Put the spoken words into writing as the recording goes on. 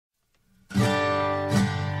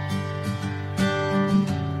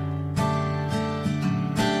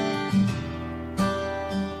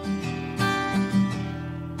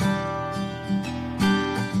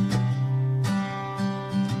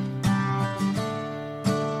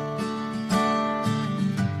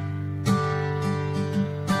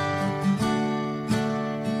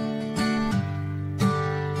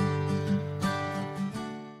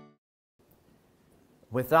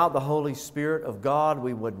without the Holy Spirit of God,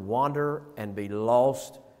 we would wander and be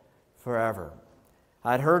lost forever.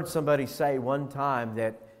 I'd heard somebody say one time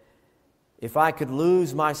that if I could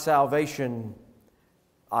lose my salvation,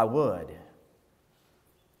 I would.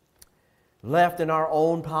 Left in our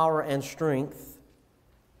own power and strength,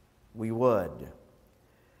 we would.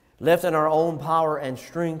 Left in our own power and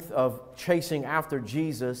strength of chasing after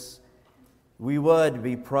Jesus, we would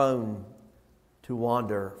be prone to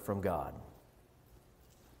wander from God.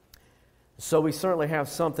 So we certainly have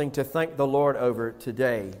something to thank the Lord over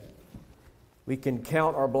today. We can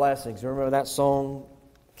count our blessings. Remember that song,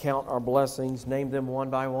 Count Our Blessings, name them one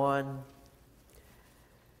by one?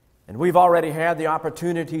 And we've already had the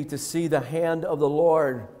opportunity to see the hand of the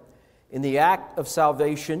Lord in the act of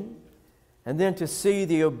salvation, and then to see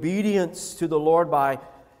the obedience to the Lord by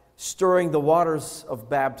stirring the waters of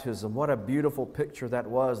baptism. What a beautiful picture that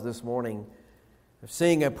was this morning, of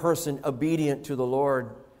seeing a person obedient to the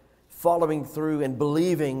Lord, following through and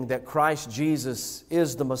believing that Christ Jesus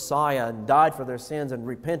is the Messiah and died for their sins and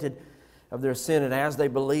repented of their sin. And as they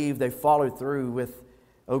believe, they followed through with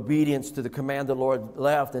obedience to the command the Lord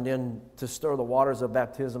left, and then to stir the waters of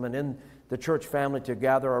baptism, and in the church family to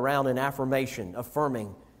gather around in affirmation,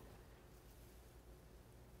 affirming.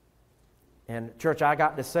 And church, I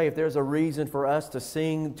got to say, if there's a reason for us to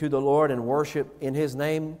sing to the Lord and worship in His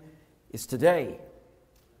name, it's today.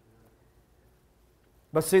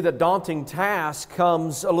 But see, the daunting task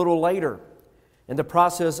comes a little later in the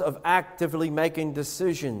process of actively making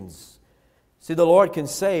decisions. See, the Lord can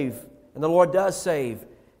save, and the Lord does save,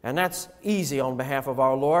 and that's easy on behalf of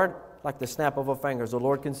our Lord. Like the snap of a finger, the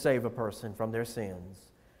Lord can save a person from their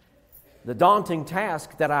sins. The daunting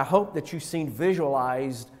task that I hope that you've seen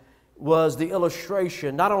visualized was the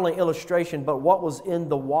illustration, not only illustration, but what was in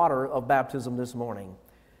the water of baptism this morning.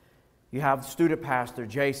 You have student pastor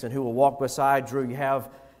Jason who will walk beside Drew.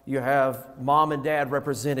 You have mom and dad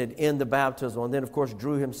represented in the baptism, and then of course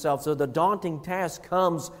Drew himself. So the daunting task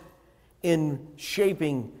comes in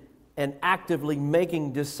shaping and actively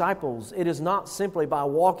making disciples. It is not simply by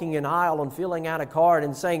walking an aisle and filling out a card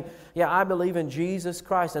and saying, yeah, I believe in Jesus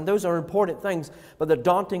Christ. And those are important things. But the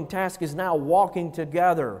daunting task is now walking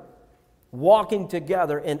together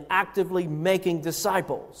and actively making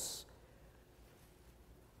disciples.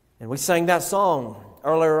 And we sang that song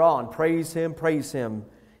earlier on, praise Him,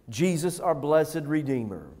 Jesus our blessed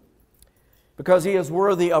Redeemer. Because He is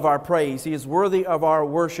worthy of our praise, He is worthy of our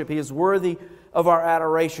worship, He is worthy of our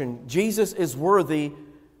adoration. Jesus is worthy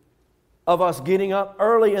of us getting up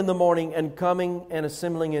early in the morning and coming and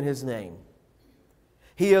assembling in His name.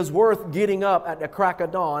 He is worth getting up at the crack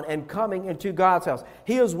of dawn and coming into God's house.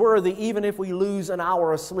 He is worthy, even if we lose an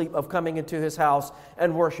hour of sleep, of coming into His house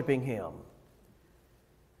and worshiping Him.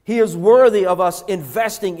 He is worthy of us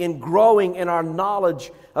investing in growing in our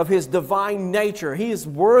knowledge of His divine nature. He is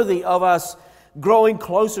worthy of us growing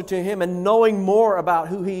closer to Him and knowing more about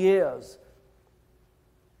who He is.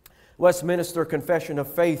 Westminster Confession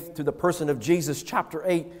of Faith to the Person of Jesus, chapter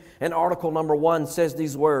 8 and article number 1 says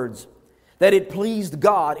these words, that it pleased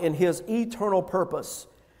God in His eternal purpose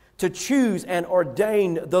to choose and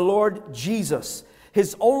ordain the Lord Jesus,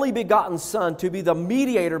 His only begotten Son, to be the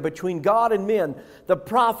mediator between God and men, the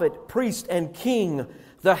prophet, priest, and king,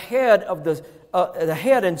 the head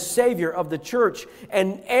and Savior of the church,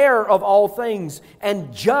 and heir of all things,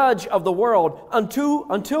 and judge of the world,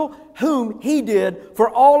 until whom He did for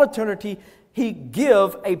all eternity He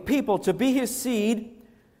give a people to be His seed,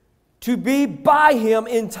 to be by Him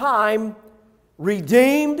in time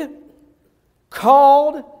redeemed,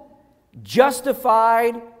 called,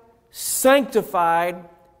 justified, sanctified,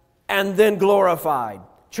 and then glorified.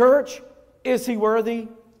 Church, is He worthy?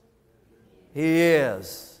 He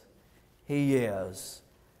is. He is.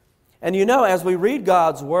 And you know, as we read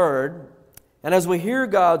God's Word, and as we hear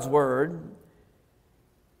God's Word,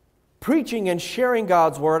 preaching and sharing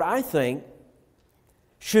God's Word, I think,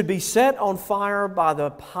 should be set on fire by the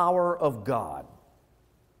power of God.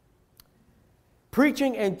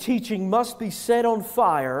 Preaching and teaching must be set on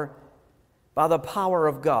fire by the power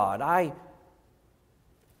of God. I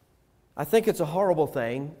think it's a horrible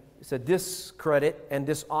thing. It's a discredit and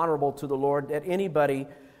dishonorable to the Lord that anybody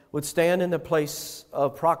would stand in the place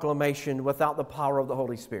of proclamation without the power of the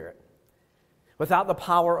Holy Spirit, without the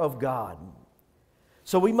power of God.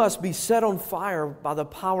 So we must be set on fire by the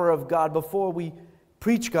power of God before we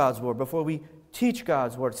preach God's Word, before we teach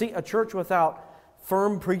God's Word. See, a church without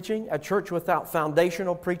firm preaching, a church without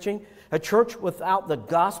foundational preaching, a church without the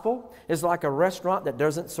gospel is like a restaurant that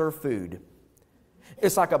doesn't serve food.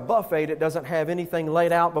 It's like a buffet that doesn't have anything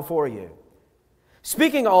laid out before you.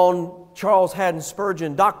 Speaking on Charles Haddon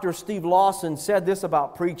Spurgeon, Dr. Steve Lawson said this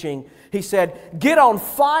about preaching. He said, "Get on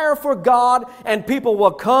fire for God and people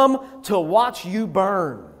will come to watch you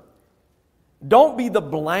burn. Don't be the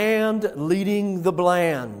bland leading the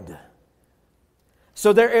bland."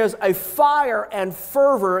 So there is a fire and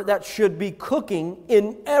fervor that should be cooking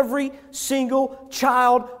in every single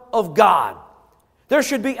child of God. There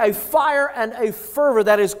should be a fire and a fervor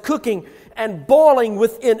that is cooking and boiling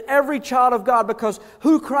within every child of God, because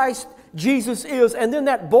who Christ Jesus is, and then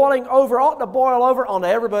that boiling over ought to boil over onto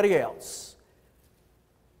everybody else.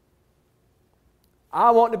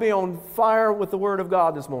 I want to be on fire with the Word of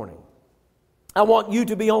God this morning. I want you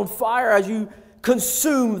to be on fire as you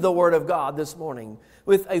consume the Word of God this morning,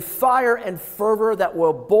 with a fire and fervor that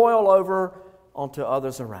will boil over onto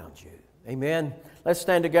others around you. Amen. Let's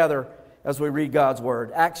stand together as we read God's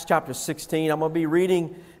Word. Acts chapter 16. I'm going to be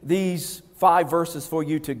reading these 5 verses for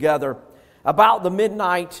you together. About the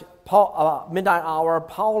midnight hour,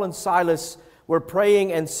 Paul and Silas were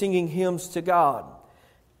praying and singing hymns to God,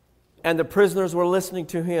 and the prisoners were listening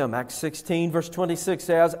to him. Acts 16 verse 26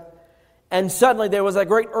 says, "And suddenly there was a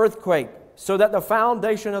great earthquake, so that the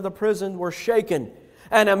foundation of the prison were shaken.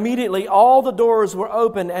 And immediately all the doors were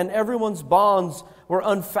opened, and everyone's bonds were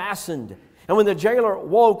unfastened. And when the jailer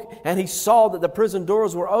woke and he saw that the prison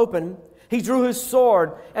doors were open, he drew his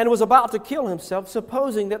sword and was about to kill himself,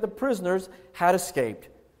 supposing that the prisoners had escaped.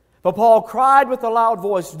 But Paul cried with a loud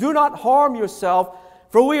voice, 'Do not harm yourself,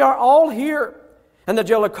 for we are all here.' And the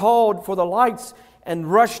jailer called for the lights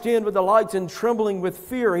and rushed in with the lights, and trembling with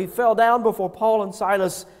fear, he fell down before Paul and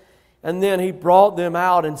Silas. And then he brought them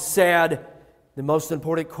out and said," the most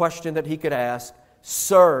important question that he could ask,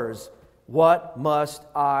 "Sirs, what must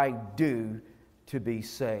I do to be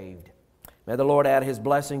saved?" May the Lord add His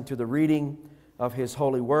blessing to the reading of His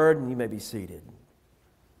holy word, and you may be seated.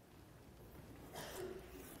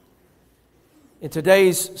 In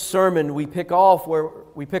today's sermon, we pick up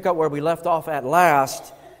where we left off at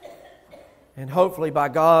last, and hopefully by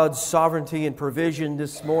God's sovereignty and provision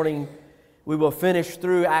this morning, we will finish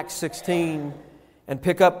through Acts 16 and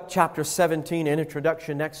pick up chapter 17 and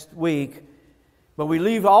introduction next week. But we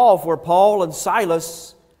leave off where Paul and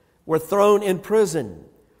Silas were thrown in prison,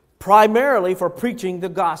 primarily for preaching the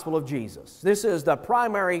gospel of Jesus. This is the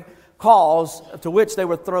primary cause to which they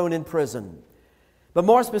were thrown in prison. But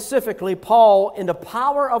more specifically, Paul, in the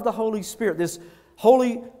power of the Holy Spirit, this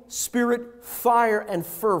Holy Spirit fire and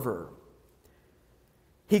fervor,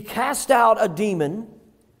 he cast out a demon,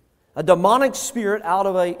 a demonic spirit out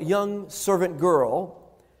of a young servant girl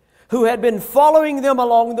who had been following them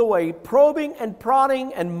along the way, probing and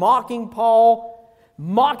prodding and mocking Paul,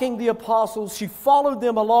 mocking the apostles. She followed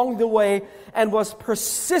them along the way and was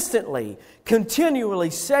persistently, continually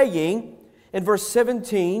saying, in verse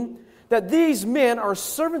 17, that these men are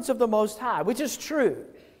servants of the Most High, which is true.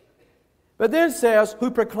 But then it says, who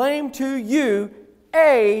proclaim to you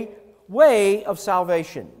a way of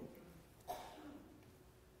salvation.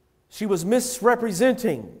 She was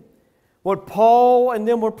misrepresenting what Paul and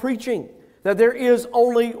them were preaching, that there is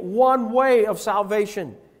only one way of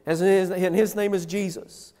salvation, and His name is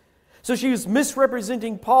Jesus. So she was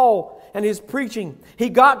misrepresenting Paul and his preaching. He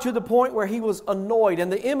got to the point where he was annoyed,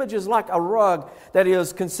 and the image is like a rug that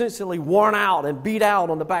is consistently worn out and beat out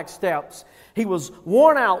on the back steps. He was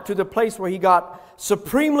worn out to the place where he got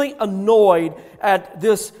supremely annoyed at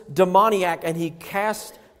this demoniac, and he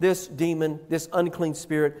cast this demon, this unclean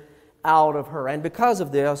spirit, out of her. And because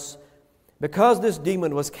of this, because this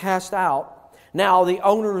demon was cast out, now the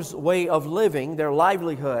owner's way of living, their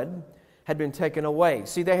livelihood, had been taken away.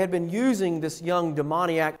 See, they had been using this young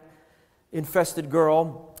demoniac-infested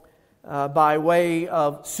girl by way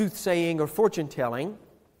of soothsaying or fortune-telling,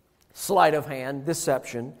 sleight of hand,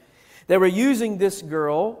 deception. They were using this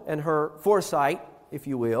girl and her foresight, if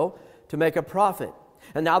you will, to make a profit.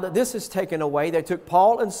 And now that this is taken away, they took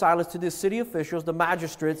Paul and Silas to the city officials, the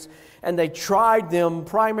magistrates, and they tried them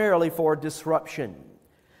primarily for disruption,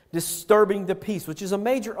 disturbing the peace, which is a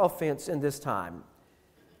major offense in this time.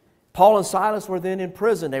 Paul and Silas were then in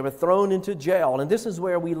prison. They were thrown into jail. And this is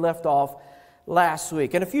where we left off last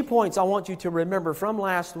week. And a few points I want you to remember from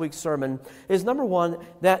last week's sermon is, number one,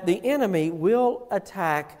 that the enemy will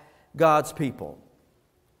attack God's people,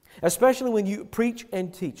 especially when you preach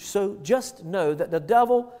and teach. So just know that the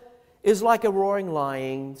devil is like a roaring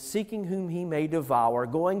lion, seeking whom he may devour,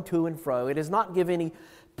 going to and fro. It does not give any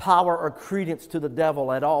power or credence to the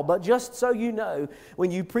devil at all. But just so you know, when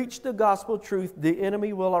you preach the gospel truth, the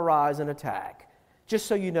enemy will arise and attack. Just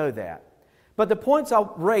so you know that. But the points I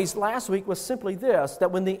raised last week was simply this,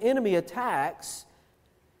 that when the enemy attacks,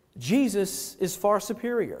 Jesus is far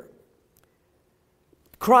superior.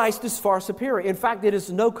 Christ is far superior. In fact, it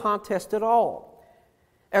is no contest at all.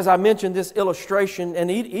 As I mentioned, this illustration, and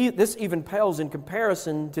this even pales in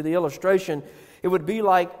comparison to the illustration, it would be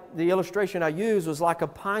like the illustration I used was like a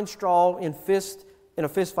pine straw in a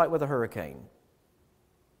fist fight with a hurricane.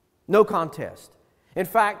 No contest. In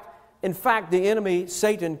fact, the enemy,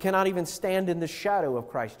 Satan, cannot even stand in the shadow of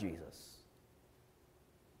Christ Jesus.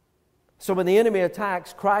 So when the enemy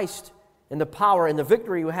attacks, Christ and the power and the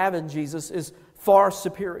victory we have in Jesus is far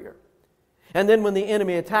superior. And then when the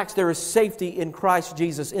enemy attacks, there is safety in Christ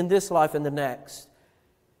Jesus in this life and the next,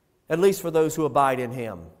 at least for those who abide in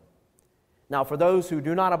Him. Now, for those who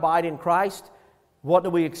do not abide in Christ, what do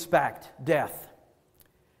we expect? Death.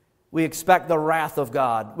 We expect the wrath of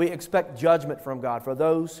God. We expect judgment from God for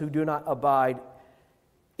those who do not abide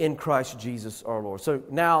in Christ Jesus our Lord. So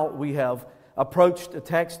now we have approached the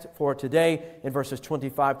text for today in verses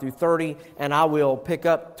 25 through 30, and I will pick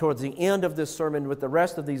up towards the end of this sermon with the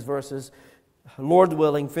rest of these verses, Lord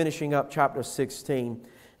willing, finishing up chapter 16.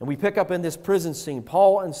 And we pick up in this prison scene.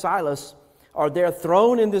 Paul and Silas are there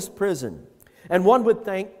thrown in this prison. And one would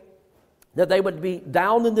think that they would be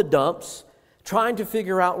down in the dumps trying to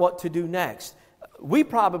figure out what to do next. We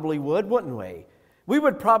probably would, wouldn't we? We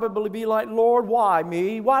would probably be like, Lord, why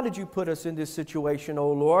me? Why did you put us in this situation,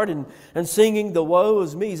 O Lord? And singing the woe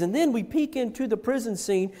is me's. And then we peek into the prison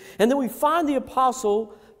scene, and then we find the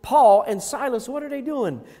apostle Paul and Silas. What are they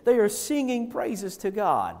doing? They are singing praises to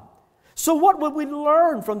God. So what would we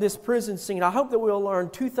learn from this prison scene? I hope that we'll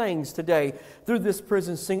learn two things today through this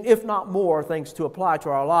prison scene, if not more things to apply to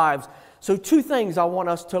our lives. So two things I want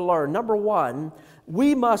us to learn. Number one,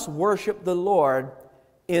 we must worship the Lord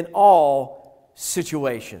in all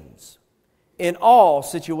situations. In all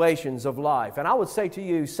situations of life. And I would say to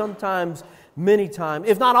you, sometimes, many times,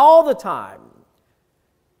 if not all the time,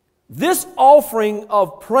 this offering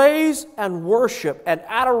of praise and worship and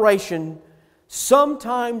adoration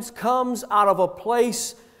sometimes comes out of a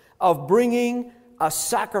place of bringing a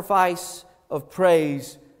sacrifice of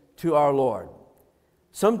praise to our Lord.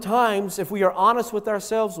 Sometimes, if we are honest with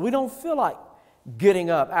ourselves, we don't feel like getting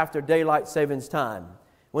up after daylight savings time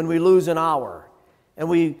when we lose an hour.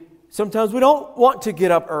 And sometimes we don't want to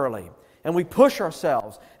get up early. And we push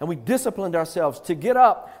ourselves and we discipline ourselves to get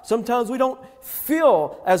up. Sometimes we don't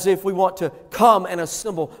feel as if we want to come and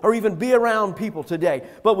assemble or even be around people today.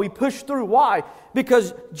 But we push through. Why?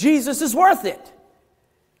 Because Jesus is worth it.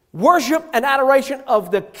 Worship and adoration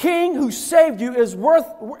of the King who saved you is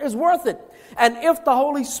worth it. And if the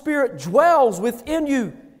Holy Spirit dwells within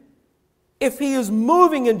you, if He is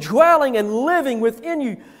moving and dwelling and living within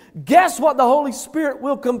you, guess what the Holy Spirit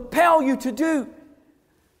will compel you to do?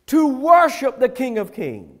 To worship the King of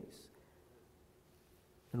Kings.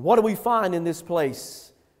 And what do we find in this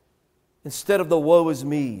place instead of the woe is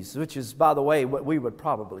me's, which is, by the way, what we would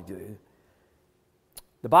probably do?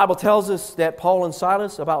 The Bible tells us that Paul and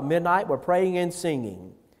Silas, about midnight, were praying and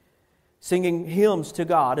singing hymns to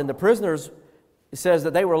God. And the prisoners, it says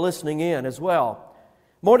that they were listening in as well.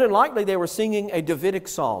 More than likely, they were singing a Davidic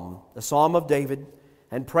psalm, the Psalm of David,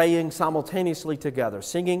 and praying simultaneously together,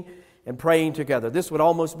 singing and praying together. This would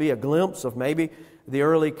almost be a glimpse of maybe the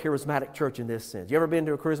early charismatic church in this sense. You ever been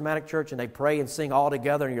to a charismatic church and they pray and sing all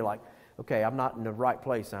together and you're like, okay, I'm not in the right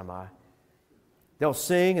place, am I? They'll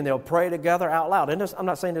sing and they'll pray together out loud. And I'm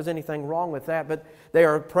not saying there's anything wrong with that, but they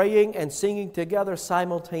are praying and singing together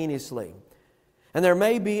simultaneously. And there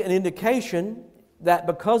may be an indication that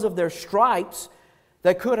because of their stripes,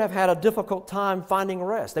 they could have had a difficult time finding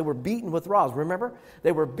rest. They were beaten with rods. Remember?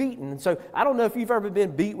 They were beaten. And so I don't know if you've ever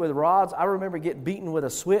been beat with rods. I remember getting beaten with a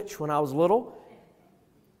switch when I was little.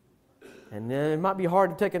 And then it might be hard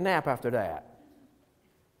to take a nap after that.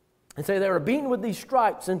 And so they were beaten with these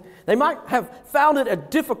stripes. And they might have found it a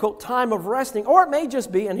difficult time of resting. Or it may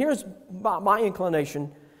just be, and here's my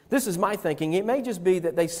inclination, this is my thinking, it may just be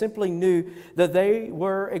that they simply knew that they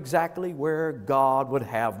were exactly where God would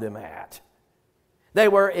have them at. They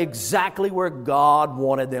were exactly where God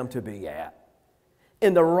wanted them to be at.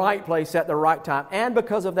 In the right place at the right time. And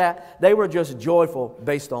because of that, they were just joyful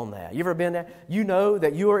based on that. You ever been there? You know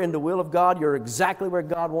that you are in the will of God. You're exactly where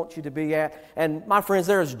God wants you to be at. And my friends,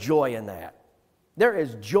 there is joy in that. There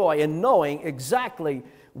is joy in knowing exactly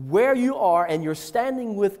where you are and you're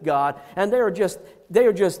standing with God. And they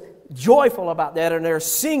are just joyful about that, and they're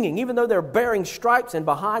singing. Even though they're bearing stripes and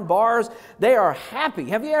behind bars, they are happy.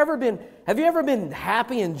 Have you ever been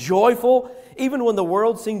happy and joyful even when the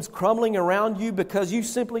world seems crumbling around you, because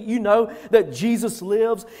you know that Jesus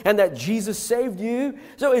lives and that Jesus saved you?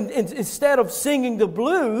 So instead of singing the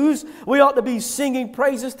blues, we ought to be singing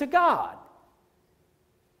praises to God.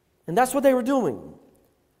 And that's what they were doing.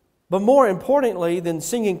 But more importantly than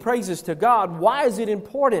singing praises to God, why is it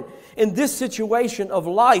important in this situation of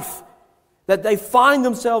life that they find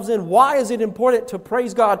themselves in? Why is it important to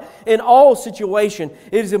praise God in all situations?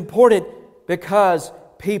 It is important because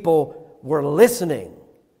people were listening.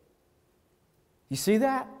 You see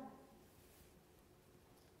that?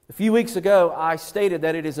 A few weeks ago, I stated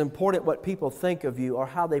that it is important what people think of you or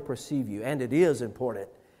how they perceive you, and it is important.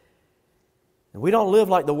 And we don't live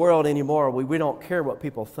like the world anymore. We don't care what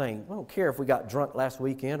people think. We don't care if we got drunk last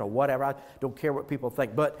weekend or whatever. I don't care what people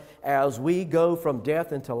think. But as we go from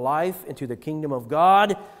death into life, into the kingdom of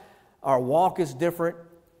God, our walk is different.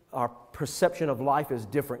 Our perception of life is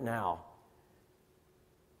different now.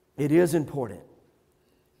 It is important.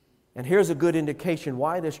 And here's a good indication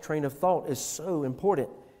why this train of thought is so important.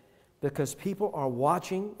 Because people are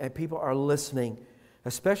watching and people are listening,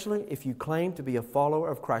 especially if you claim to be a follower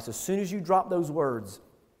of Christ. As soon as you drop those words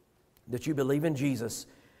that you believe in Jesus,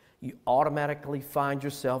 you automatically find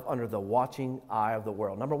yourself under the watching eye of the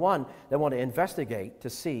world. Number one, they want to investigate to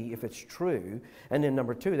see if it's true. And then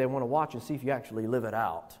number two, they want to watch and see if you actually live it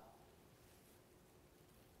out.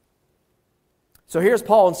 So here's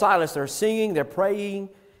Paul and Silas. They're singing, they're praying.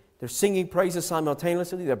 They're singing praises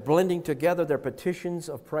simultaneously. They're blending together their petitions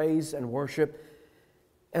of praise and worship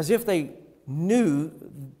as if they knew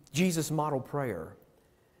Jesus' model prayer.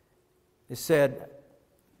 It said,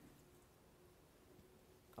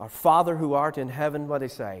 "Our Father who art in heaven," what they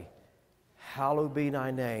say? "Hallowed be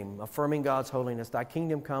thy name," affirming God's holiness. "Thy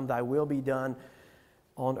kingdom come, thy will be done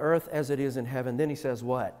on earth as it is in heaven." Then he says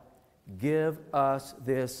what? "Give us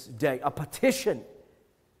this day," a petition.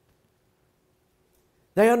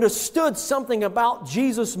 They understood something about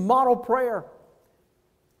Jesus' model prayer.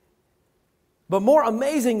 But more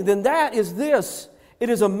amazing than that is this. It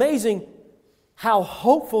is amazing how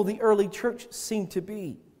hopeful the early church seemed to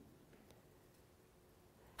be.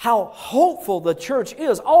 How hopeful the church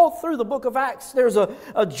is. All through the book of Acts, there's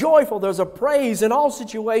a joyful, there's a praise in all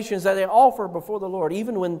situations that they offer before the Lord,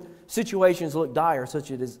 even when situations look dire,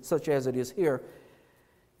 such as it is here.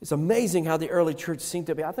 It's amazing how the early church seemed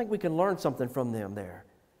to be. I think we can learn something from them there.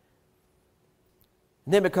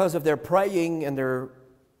 And then because of their praying and their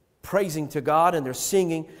praising to God and their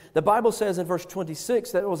singing, the Bible says in verse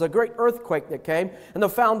 26 that it was a great earthquake that came and the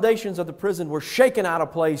foundations of the prison were shaken out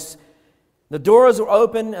of place. The doors were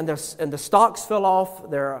open and the stocks fell off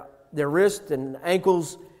their wrists and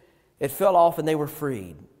ankles. It fell off and they were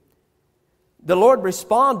freed. The Lord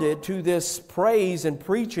responded to this praise and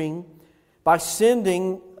preaching by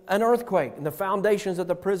sending an earthquake, and the foundations of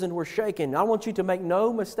the prison were shaken. I want you to make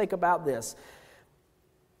no mistake about this.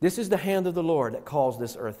 This is the hand of the Lord that caused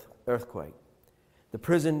this earthquake. The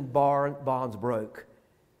prison bonds broke.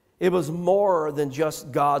 It was more than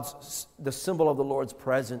just the symbol of the Lord's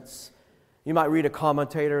presence. You might read a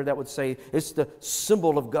commentator that would say it's the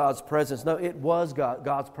symbol of God's presence. No, it was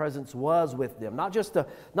God's presence was with them. Not just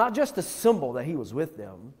the symbol that He was with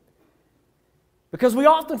them. Because we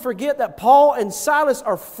often forget that Paul and Silas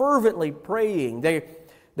are fervently praying. They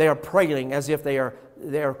are praying as if they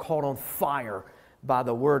are caught on fire by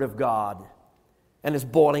the Word of God and it's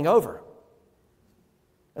boiling over.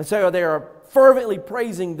 And so they are fervently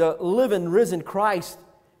praising the living, risen Christ,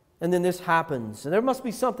 and then this happens. And there must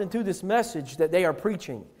be something to this message that they are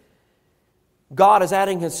preaching. God is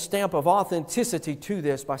adding His stamp of authenticity to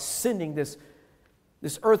this by sending this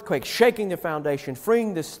earthquake, shaking the foundation,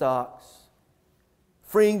 freeing the stocks,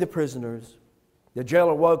 freeing the prisoners. The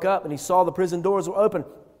jailer woke up and he saw the prison doors were open.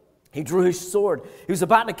 He drew his sword. He was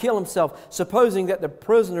about to kill himself, supposing that the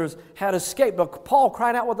prisoners had escaped. But Paul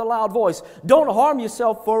cried out with a loud voice, "Don't harm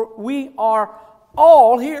yourself, for we are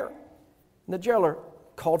all here." And the jailer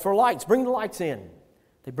called for lights. "Bring the lights in."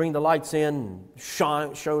 They bring the lights in,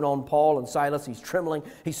 showed on Paul and Silas. He's trembling.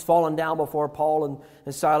 He's fallen down before Paul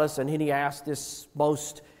and Silas. And then he asked this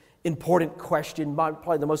most important question,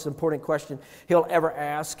 probably the most important question he'll ever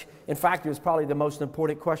ask. In fact, it was probably the most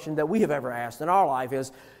important question that we have ever asked in our life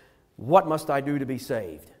is, what must I do to be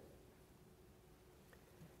saved?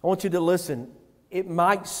 I want you to listen. It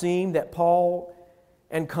might seem that Paul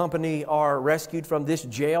and company are rescued from this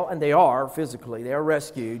jail, and they are physically. They are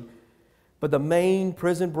rescued. But the main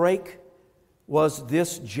prison break was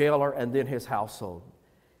this jailer and then his household.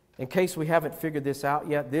 In case we haven't figured this out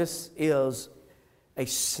yet, this is a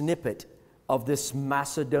snippet of this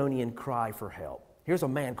Macedonian cry for help. Here's a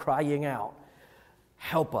man crying out,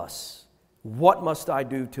 "Help us. What must I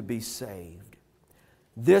do to be saved?"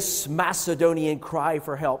 This Macedonian cry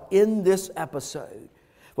for help in this episode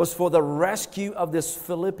was for the rescue of this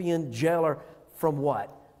Philippian jailer from what?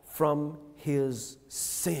 From his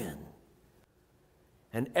sin.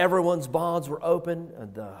 and everyone's bonds were opened,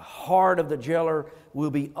 and the heart of the jailer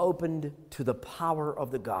will be opened to the power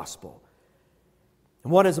of the gospel.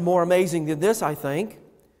 And what is more amazing than this, I think,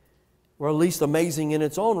 or at least amazing in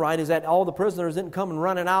its own right, is that all the prisoners didn't come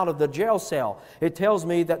running out of the jail cell. It tells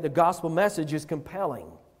me that the gospel message is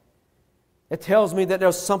compelling. It tells me that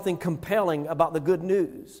there's something compelling about the good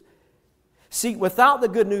news. See, without the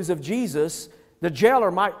good news of Jesus, the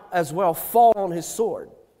jailer might as well fall on his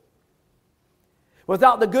sword.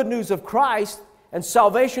 Without the good news of Christ and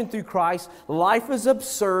salvation through Christ, life is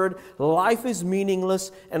absurd, life is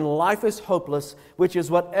meaningless, and life is hopeless, which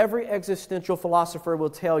is what every existential philosopher will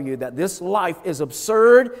tell you, that this life is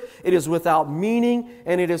absurd, it is without meaning,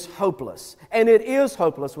 and it is hopeless. And it is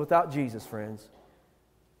hopeless without Jesus, friends.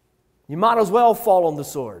 You might as well fall on the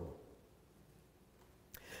sword.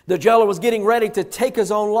 The jailer was getting ready to take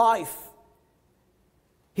his own life.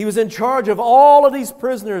 He was in charge of all of these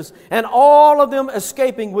prisoners, and all of them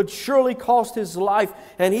escaping would surely cost his life,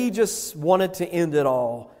 and he just wanted to end it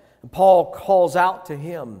all. And Paul calls out to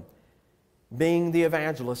him, being the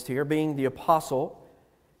evangelist here, being the apostle.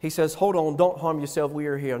 He says, hold on, don't harm yourself, we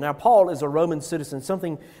are here. Now, Paul is a Roman citizen,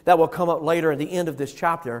 something that will come up later at the end of this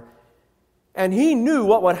chapter. And he knew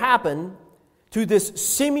what would happen to this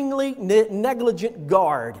seemingly negligent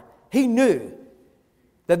guard. He knew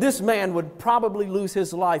that this man would probably lose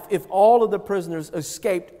his life if all of the prisoners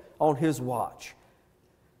escaped on his watch.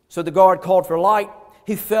 So the guard called for light.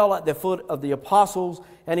 He fell at the foot of the apostles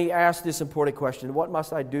and he asked this important question: what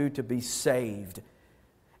must I do to be saved?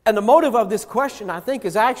 And the motive of this question, I think,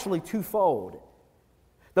 is actually twofold.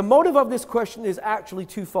 The motive of this question is actually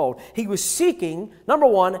twofold. He was seeking, number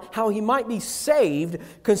one, how he might be saved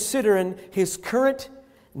considering his current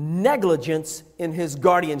negligence in his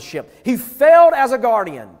guardianship. He failed as a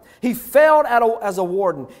guardian. He failed as a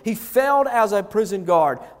warden. He failed as a prison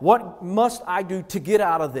guard. What must I do to get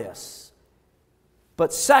out of this?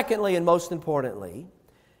 But secondly, and most importantly,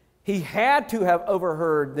 he had to have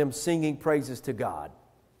overheard them singing praises to God.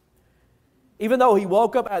 Even though he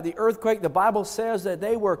woke up at the earthquake, the Bible says that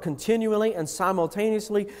they were continually and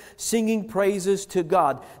simultaneously singing praises to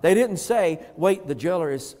God. They didn't say, wait, the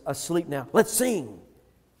jailer is asleep now, let's sing.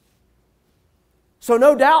 So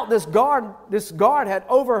no doubt this guard had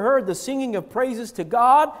overheard the singing of praises to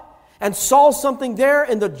God and saw something there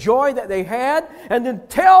in the joy that they had. And then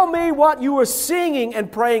tell me what you were singing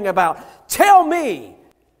and praying about. Tell me,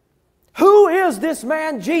 who is this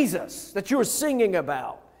man Jesus that you are singing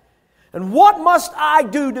about? And what must I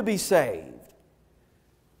do to be saved?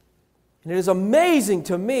 And it is amazing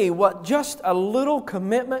to me what just a little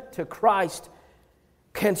commitment to Christ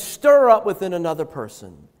can stir up within another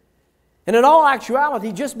person. And in all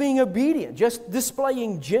actuality, just being obedient, just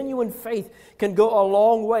displaying genuine faith can go a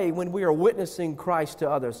long way when we are witnessing Christ to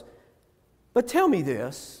others. But tell me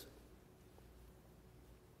this: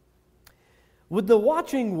 would the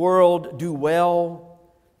watching world do well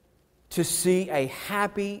to see a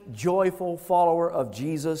happy, joyful follower of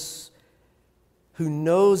Jesus who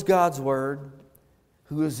knows God's Word,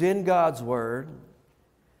 who is in God's Word,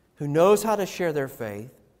 who knows how to share their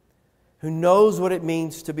faith, who knows what it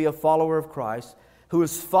means to be a follower of Christ, who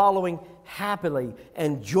is following happily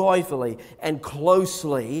and joyfully and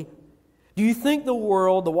closely? Do you think the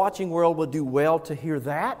watching world, would do well to hear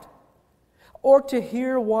that? Or to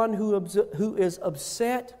hear one who is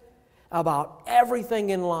upset about everything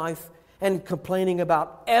in life and complaining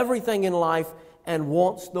about everything in life and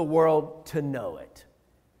wants the world to know it?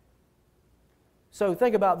 So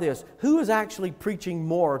think about this. Who is actually preaching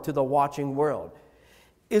more to the watching world?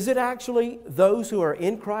 Is it actually those who are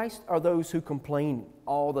in Christ or those who complain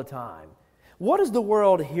all the time? What is the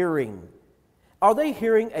world hearing? Are they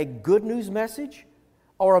hearing a good news message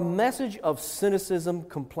or a message of cynicism,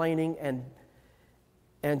 complaining,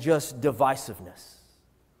 and just divisiveness?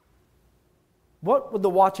 What would the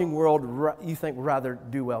watching world, you think, rather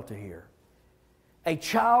do well to hear? A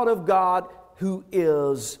child of God who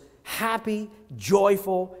is happy,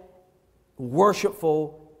 joyful,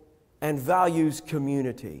 worshipful, and values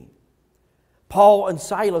community. Paul and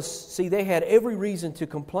Silas, see, they had every reason to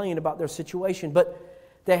complain about their situation, but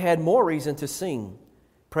they had more reason to sing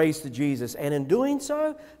praise to Jesus. And in doing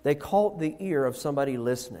so, they caught the ear of somebody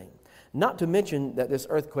listening. Not to mention that this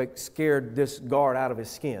earthquake scared this guard out of his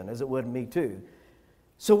skin, as it would me too.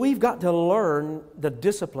 So we've got to learn the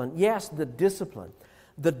discipline. Yes, the discipline.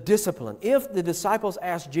 The discipline. If the disciples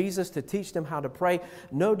asked Jesus to teach them how to pray,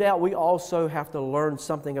 no doubt we also have to learn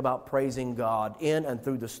something about praising God in and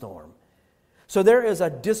through the storm. So there is a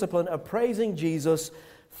discipline of praising Jesus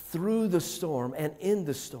through the storm and in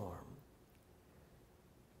the storm.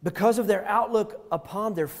 Because of their outlook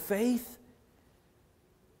upon their faith,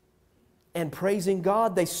 and praising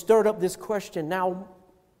God, they stirred up this question. Now,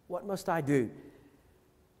 what must I do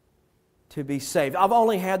to be saved? I've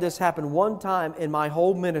only had this happen one time in my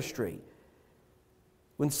whole ministry.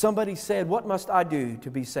 When somebody said, what must I do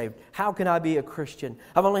to be saved? How can I be a Christian?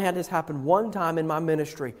 I've only had this happen one time in my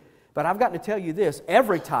ministry. But I've got to tell you this,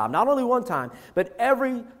 every time, not only one time, but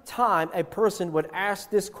every time a person would ask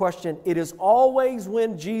this question, it is always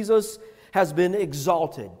when Jesus has been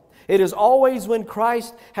exalted. It is always when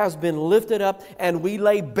Christ has been lifted up and we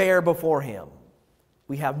lay bare before Him.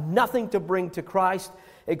 We have nothing to bring to Christ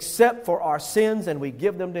except for our sins, and we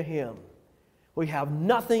give them to Him. We have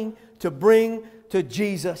nothing to bring to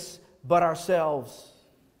Jesus but ourselves.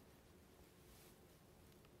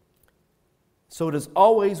 So it is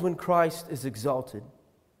always when Christ is exalted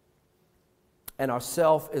and our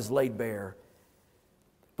self is laid bare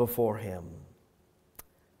before Him.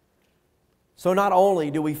 So not only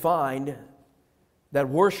do we find that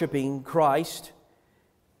worshiping Christ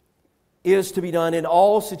is to be done in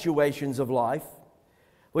all situations of life,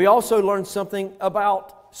 we also learn something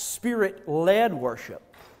about Spirit-led worship.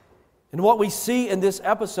 And what we see in this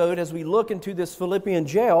episode as we look into this Philippian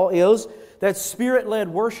jail is that Spirit-led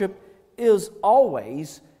worship is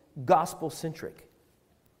always gospel-centric.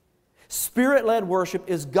 Spirit-led worship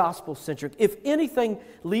is gospel-centric. If anything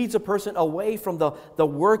leads a person away from the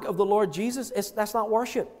work of the Lord Jesus, that's not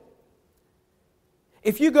worship.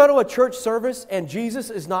 If you go to a church service and Jesus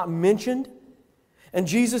is not mentioned and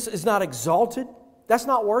Jesus is not exalted, that's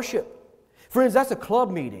not worship. Friends, that's a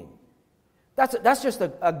club meeting. That's just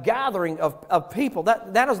a gathering of people.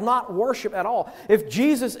 That is not worship at all. If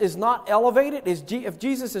Jesus is not elevated, if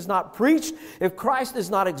Jesus is not preached, if Christ is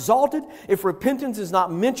not exalted, if repentance is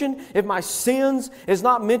not mentioned, if my sins is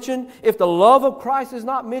not mentioned, if the love of Christ is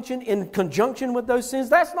not mentioned in conjunction with those sins,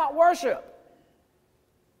 that's not worship.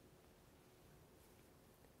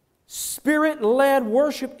 Spirit-led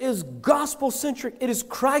worship is gospel-centric. It is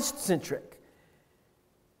Christ-centric.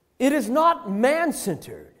 It is not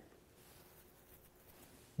man-centered.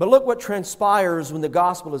 But look what transpires when the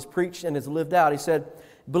gospel is preached and is lived out. He said,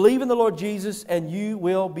 believe in the Lord Jesus and you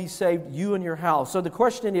will be saved, you and your house. So the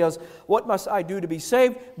question is, what must I do to be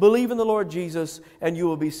saved? Believe in the Lord Jesus and you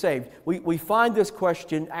will be saved. We find this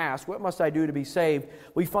question asked, what must I do to be saved?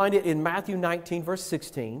 We find it in Matthew 19, verse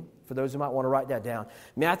 16. For those who might want to write that down.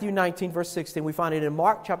 Matthew 19, verse 16. We find it in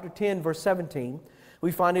Mark chapter 10, verse 17.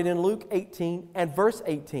 We find it in Luke 18 and verse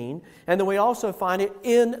 18. And then we also find it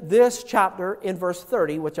in this chapter in verse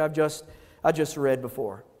 30, which I just read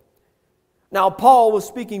before. Now, Paul was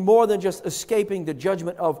speaking more than just escaping the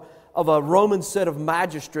judgment of a Roman set of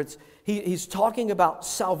magistrates. He's talking about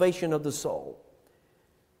salvation of the soul.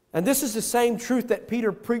 And this is the same truth that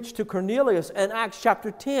Peter preached to Cornelius in Acts chapter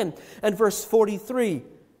 10 and verse 43.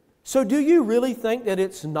 So do you really think that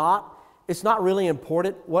it's not really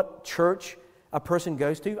important what church a person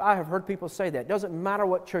goes to? I have heard people say that. It doesn't matter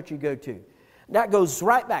what church you go to. That goes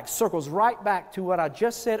right back, circles right back to what I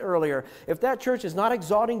just said earlier. If that church is not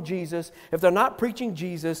exalting Jesus, if they're not preaching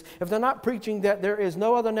Jesus, if they're not preaching that there is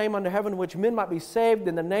no other name under heaven which men might be saved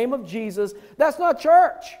in the name of Jesus, that's not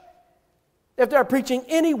church. If they're preaching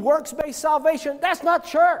any works-based salvation, that's not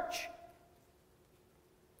church.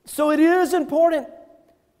 So it is important,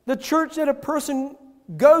 the church that a person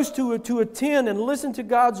goes to attend and listen to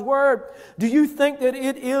God's Word. Do you think that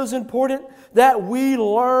it is important that we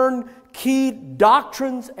learn key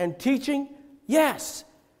doctrines and teaching? Yes.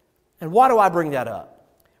 And why do I bring that up?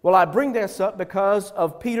 Well, I bring this up because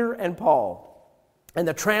of Peter and Paul and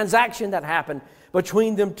the transaction that happened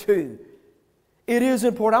between them two. It is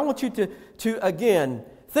important. I want you to again,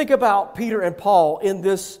 think about Peter and Paul in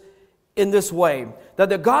this way. That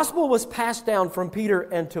the gospel was passed down from Peter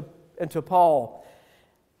and to Paul.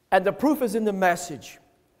 And the proof is in the message.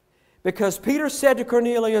 Because Peter said to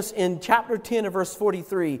Cornelius in chapter 10 and verse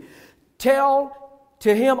 43, tell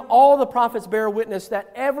to him all the prophets bear witness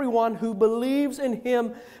that everyone who believes in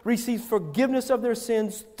him receives forgiveness of their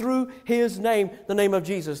sins through his name, the name of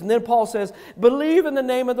Jesus. And then Paul says, believe in the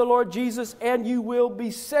name of the Lord Jesus and you will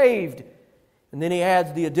be saved. And then he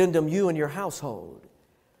adds the addendum, you and your household.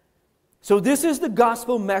 So this is the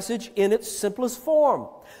gospel message in its simplest form.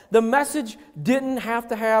 The message didn't have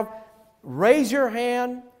to have, raise your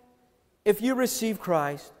hand if you receive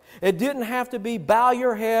Christ. It didn't have to be bow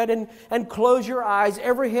your head and close your eyes,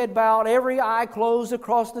 every head bowed, every eye closed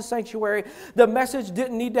across the sanctuary. The message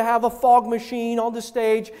didn't need to have a fog machine on the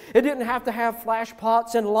stage. It didn't have to have flash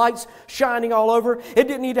pots and lights shining all over. It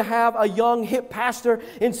didn't need to have a young hip pastor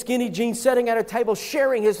in skinny jeans sitting at a table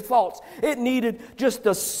sharing his thoughts. It needed just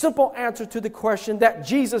a simple answer to the question that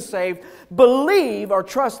Jesus saved. Believe or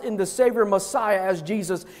trust in the Savior Messiah as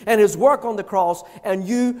Jesus and His work on the cross, and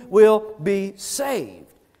you will be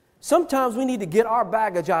saved. Sometimes we need to get our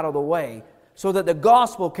baggage out of the way so that the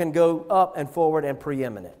gospel can go up and forward and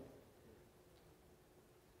preeminent.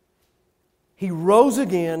 He rose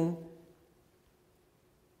again,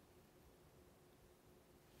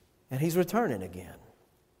 and He's returning again.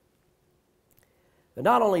 But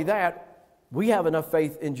not only that, we have enough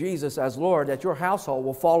faith in Jesus as Lord that your household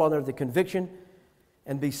will fall under the conviction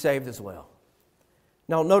and be saved as well.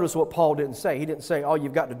 Now, notice what Paul didn't say. He didn't say, all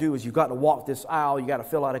you've got to do is you've got to walk this aisle, you've got to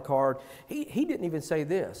fill out a card. He didn't even say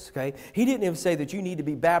this, okay? He didn't even say that you need to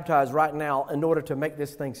be baptized right now in order to make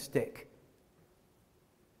this thing stick.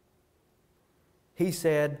 He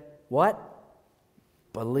said, what?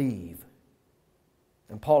 Believe.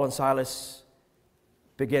 And Paul and Silas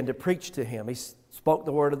began to preach to him. He spoke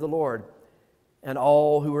the word of the Lord. And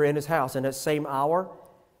all who were in his house, in that same hour,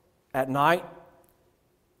 at night,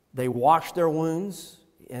 they washed their wounds,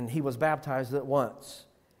 and he was baptized at once.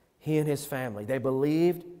 He and his family. They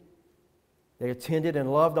believed, they attended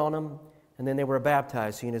and loved on him, and then they were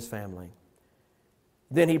baptized, he and his family.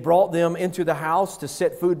 Then he brought them into the house to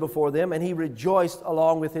set food before them, and he rejoiced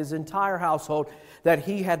along with his entire household that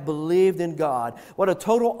he had believed in God. What a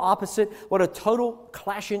total opposite, what a total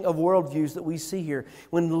clashing of worldviews that we see here.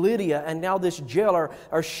 When Lydia and now this jailer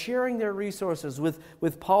are sharing their resources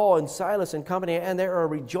with Paul and Silas and company, and they are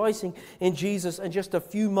rejoicing in Jesus. And just a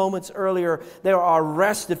few moments earlier, they are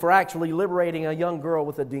arrested for actually liberating a young girl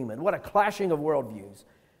with a demon. What a clashing of worldviews.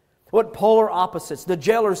 What polar opposites. The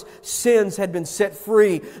jailer's sins had been set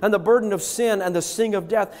free, and the burden of sin and the sting of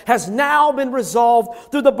death has now been resolved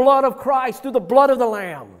through the blood of Christ, through the blood of the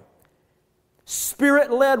Lamb.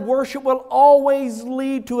 Spirit-led worship will always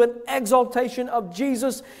lead to an exaltation of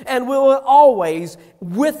Jesus, and will always,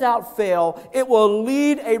 without fail, it will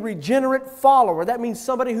lead a regenerate follower. That means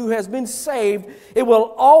somebody who has been saved. It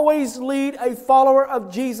will always lead a follower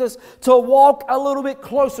of Jesus to walk a little bit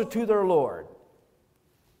closer to their Lord.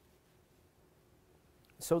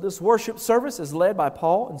 So this worship service is led by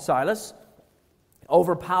Paul and Silas,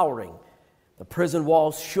 overpowering. The prison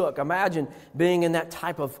walls shook. Imagine being in that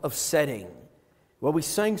type of setting where we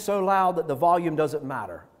sing so loud that the volume doesn't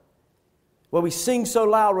matter. Where we sing so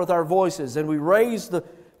loud with our voices and we raise the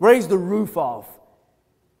roof off.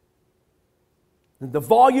 The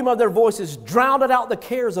volume of their voices drowned out the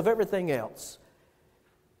cares of everything else.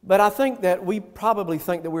 But I think that we probably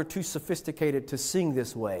think that we're too sophisticated to sing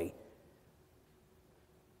this way.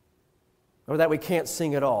 Or that we can't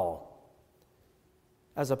sing at all.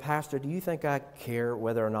 As a pastor, do you think I care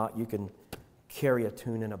whether or not you can carry a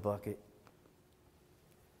tune in a bucket?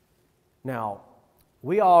 Now,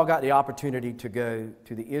 we all got the opportunity to go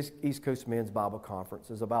to the East Coast Men's Bible Conference.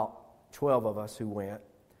 There's about 12 of us who went.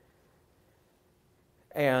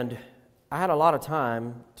 And I had a lot of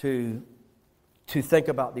time to think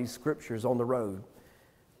about these scriptures on the road.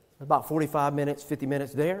 About 45 minutes, 50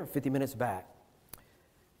 minutes there, 50 minutes back.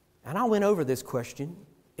 And I went over this question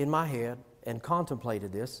in my head and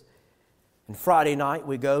contemplated this. And Friday night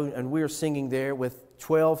we go and we're singing there with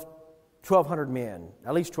 1,200 men,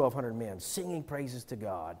 at least 1,200 men, singing praises to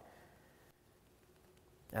God.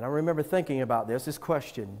 And I remember thinking about this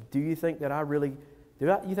question. Do you think that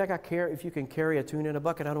you think I care if you can carry a tune in a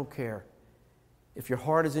bucket? I don't care. If your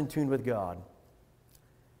heart is in tune with God.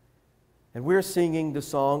 And we're singing the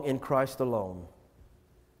song, In Christ Alone.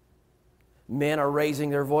 Men are raising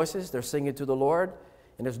their voices, they're singing to the Lord,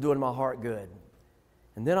 and it's doing my heart good.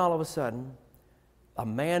 And then all of a sudden, a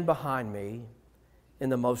man behind me, in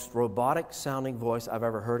the most robotic sounding voice I've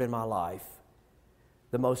ever heard in my life,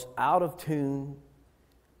 the most out of tune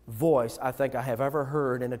voice I think I have ever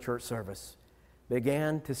heard in a church service,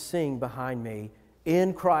 began to sing behind me,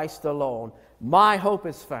 In Christ alone, my hope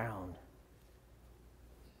is found.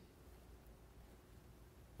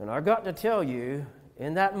 And I got to tell you,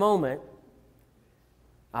 in that moment,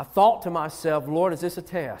 I thought to myself, Lord, is this a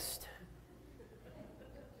test?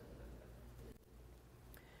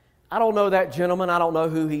 I don't know that gentleman. I don't know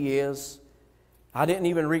who he is. I didn't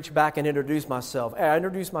even reach back and introduce myself. Hey, I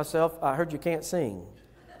introduced myself. I heard you can't sing.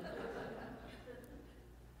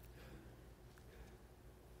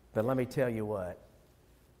 But let me tell you what.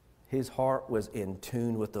 His heart was in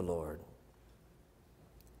tune with the Lord.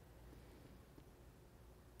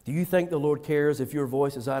 Do Do you think the Lord cares if your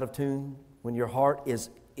voice is out of tune when your heart is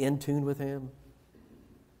in tune with Him?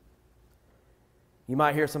 You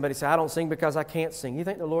might hear somebody say, I don't sing because I can't sing. You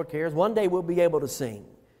think the Lord cares? One day we'll be able to sing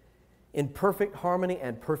in perfect harmony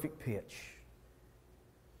and perfect pitch.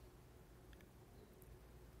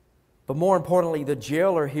 But more importantly, the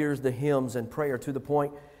jailer hears the hymns and prayer to the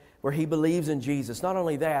point where he believes in Jesus. Not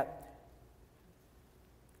only that,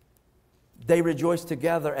 they rejoiced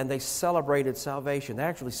together and they celebrated salvation. They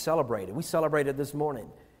actually celebrated. We celebrated this morning.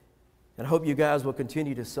 And I hope you guys will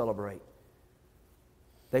continue to celebrate.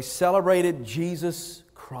 They celebrated Jesus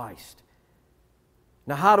Christ.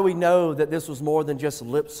 Now, how do we know that this was more than just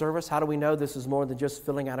lip service? How do we know this is more than just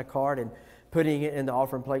filling out a card and putting it in the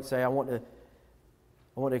offering plate, say, I want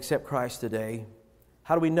to accept Christ today?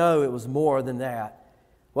 How do we know it was more than that?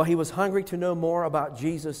 Well, he was hungry to know more about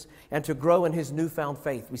Jesus and to grow in his newfound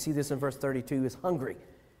faith. We see this in verse 32. He was hungry.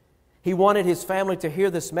 He wanted his family to hear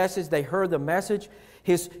this message. They heard the message.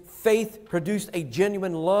 His faith produced a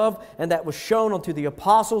genuine love, and that was shown unto the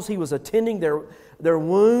apostles. He was attending their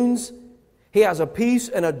wounds. He has a peace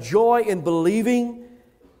and a joy in believing,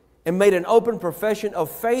 and made an open profession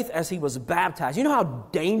of faith as he was baptized. You know how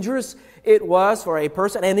dangerous it was for a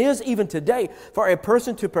person, and is even today, for a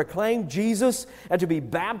person to proclaim Jesus and to be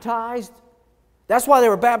baptized? That's why they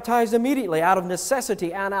were baptized immediately, out of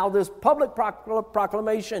necessity and out of this public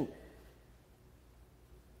proclamation.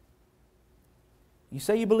 You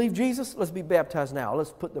say you believe Jesus? Let's be baptized now.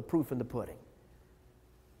 Let's put the proof in the pudding.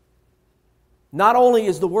 Not only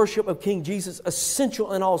is the worship of King Jesus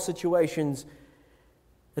essential in all situations,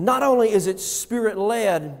 and not only is it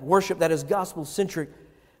Spirit-led worship that is gospel-centric,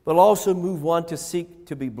 but also move one to seek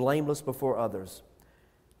to be blameless before others.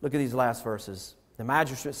 Look at these last verses. The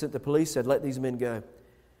magistrate sent the police, said, let these men go. And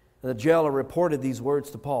the jailer reported these words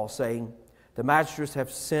to Paul, saying, the magistrates have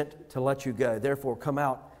sent to let you go. Therefore, come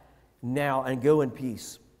out now and go in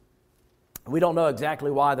peace. We don't know exactly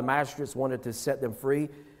why the magistrates wanted to set them free.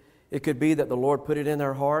 It could be that the Lord put it in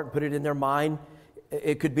their heart, put it in their mind.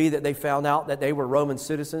 It could be that they found out that they were Roman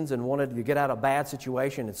citizens and wanted to get out of a bad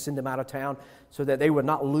situation and send them out of town so that they would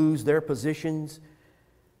not lose their positions.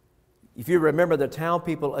 If you remember, the town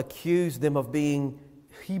people accused them of being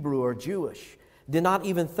Hebrew or Jewish. Did not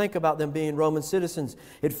even think about them being Roman citizens.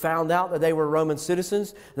 It found out that they were Roman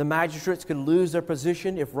citizens. The magistrates could lose their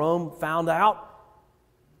position if Rome found out.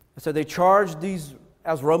 So they charged these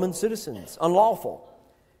as Roman citizens, unlawful.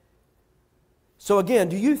 So again,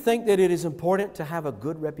 do you think that it is important to have a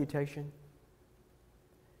good reputation?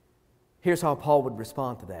 Here's how Paul would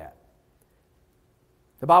respond to that.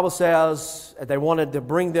 The Bible says that they wanted to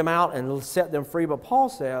bring them out and set them free, but Paul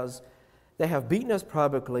says they have beaten us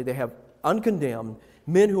publicly, they have uncondemned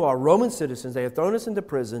men who are Roman citizens, they have thrown us into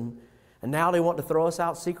prison, and now they want to throw us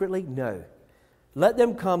out secretly? No. Let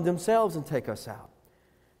them come themselves and take us out.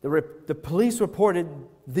 The police reported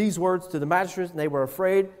these words to the magistrates, and they were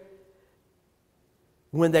afraid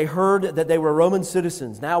when they heard that they were Roman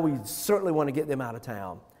citizens. Now we certainly want to get them out of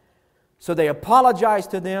town. So they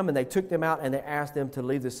apologized to them, and they took them out, and they asked them to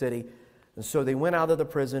leave the city. And so they went out of the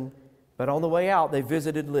prison, but on the way out, they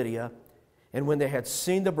visited Lydia. And when they had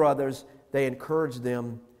seen the brothers, they encouraged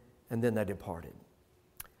them, and then they departed.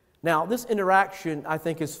 Now, this interaction, I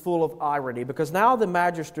think, is full of irony, because now the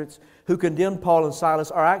magistrates who condemned Paul and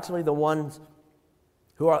Silas are actually the ones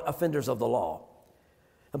who are offenders of the law.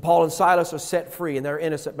 And Paul and Silas are set free, and they're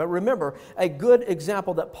innocent. But remember, a good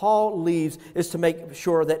example that Paul leaves is to make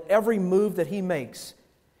sure that every move that he makes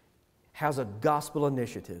has a gospel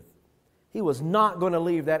initiative. He was not going to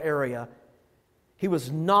leave that area. He was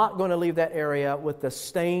not going to leave that area with the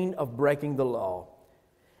stain of breaking the law.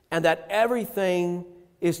 And that everything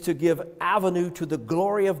is to give avenue to the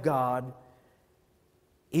glory of God,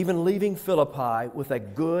 even leaving Philippi with a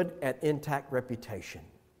good and intact reputation.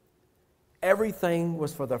 Everything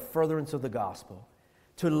was for the furtherance of the gospel.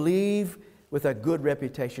 To leave with a good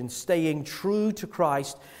reputation, staying true to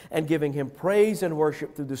Christ and giving Him praise and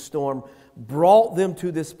worship through the storm, brought them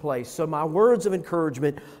to this place. So my words of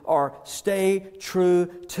encouragement are stay true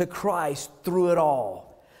to Christ through it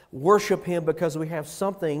all. Worship Him because we have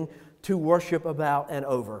something to worship about and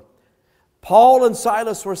over. Paul and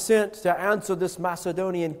Silas were sent to answer this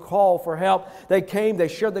Macedonian call for help. They came, they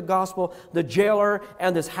shared the gospel. The jailer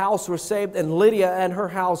and his house were saved, and Lydia and her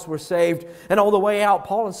house were saved. And on the way out,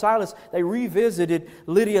 Paul and Silas, they revisited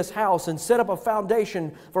Lydia's house and set up a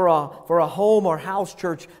foundation for a home or house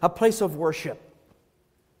church, a place of worship.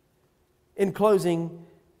 In closing,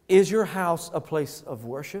 is your house a place of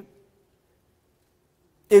worship?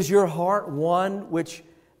 Is your heart one which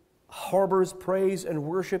harbors praise and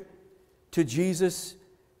worship to Jesus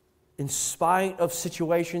in spite of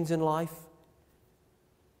situations in life,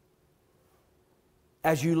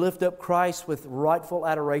 as you lift up Christ with rightful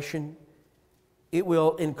adoration, it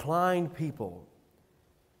will incline people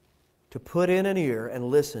to put in an ear and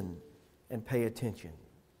listen and pay attention.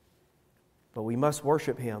 But we must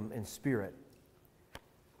worship Him in spirit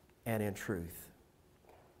and in truth.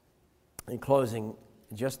 In closing,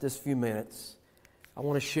 in just this few minutes, I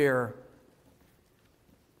want to share,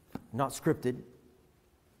 not scripted,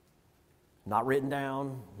 not written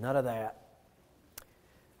down, none of that.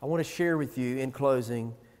 I want to share with you, in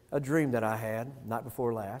closing, a dream that I had night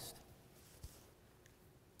before last.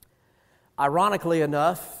 Ironically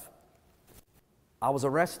enough, I was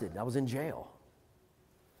arrested. I was in jail.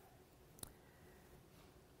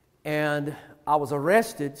 And I was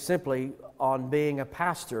arrested simply on being a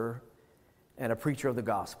pastor and a preacher of the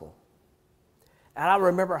gospel. And I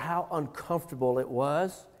remember how uncomfortable it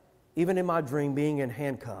was, even in my dream, being in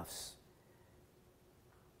handcuffs,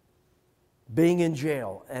 being in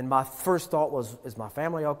jail. And my first thought was, is my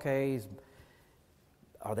family okay?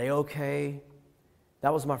 Are they okay?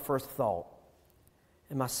 That was my first thought.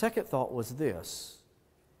 And my second thought was this.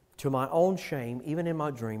 To my own shame, even in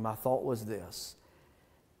my dream, my thought was this.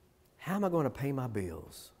 How am I going to pay my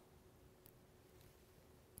bills?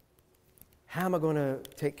 How am I going to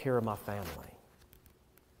take care of my family?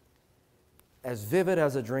 As vivid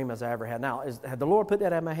as a dream as I ever had. Now, had the Lord put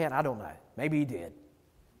that in my head? I don't know. Maybe He did.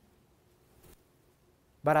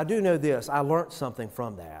 But I do know this. I learned something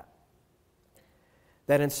from that.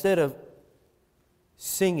 That instead of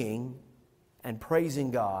singing and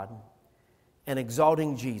praising God and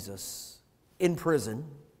exalting Jesus in prison,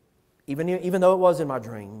 even though it was in my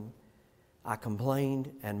dream, I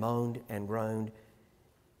complained and moaned and groaned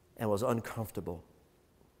and was uncomfortable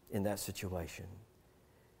in that situation.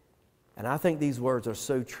 And I think these words are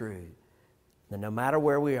so true that no matter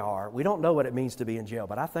where we are, we don't know what it means to be in jail,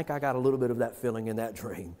 but I think I got a little bit of that feeling in that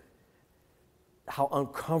dream, how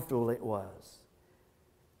uncomfortable it was.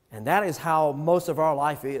 And that is how most of our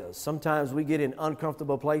life is. Sometimes we get in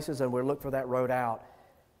uncomfortable places and we look for that road out.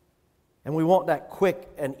 And we want that quick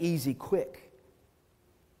and easy, quick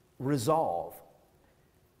resolve.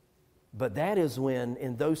 But that is when,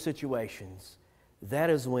 in those situations, that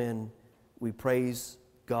is when we praise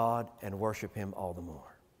God and worship Him all the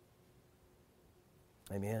more.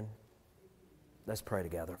 Amen. Let's pray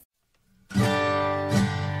together.